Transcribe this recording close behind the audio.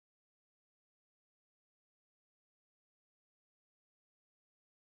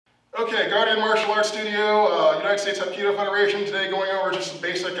Okay, Guardian Martial Arts Studio, United States Hapkido Federation. Today going over just some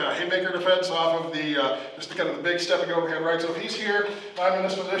basic haymaker defense off of the, just the kind of the big stepping overhand right. So if he's here, I'm in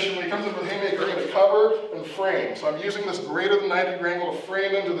this position. When he comes in with haymaker, I'm going to cover and frame. So I'm using this greater than 90-degree angle to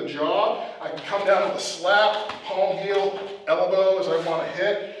frame into the jaw. I can come down with a slap, palm, heel, elbow as I want to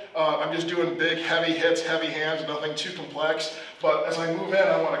hit. I'm just doing big, heavy hits, heavy hands, nothing too complex. But as I move in,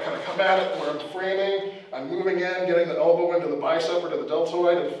 I want to kind of come at it where I'm framing. I'm moving in, getting the elbow into the bicep or to the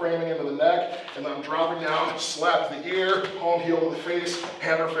deltoid and framing into the neck. And then I'm dropping down, slap to the ear, palm, heel to the face,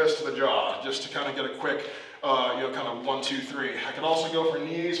 hand or fist to the jaw, just to kind of get a quick, kind of 1, 2, 3. I can also go for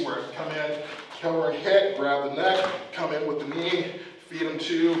knees where I can come in, cover and hit, grab the neck, come in with the knee, feed them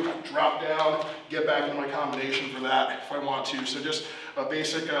two, drop down, get back into my combination for that if I want to. So just a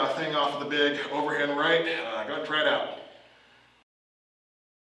basic thing off of the big overhand right. Go ahead and try it out.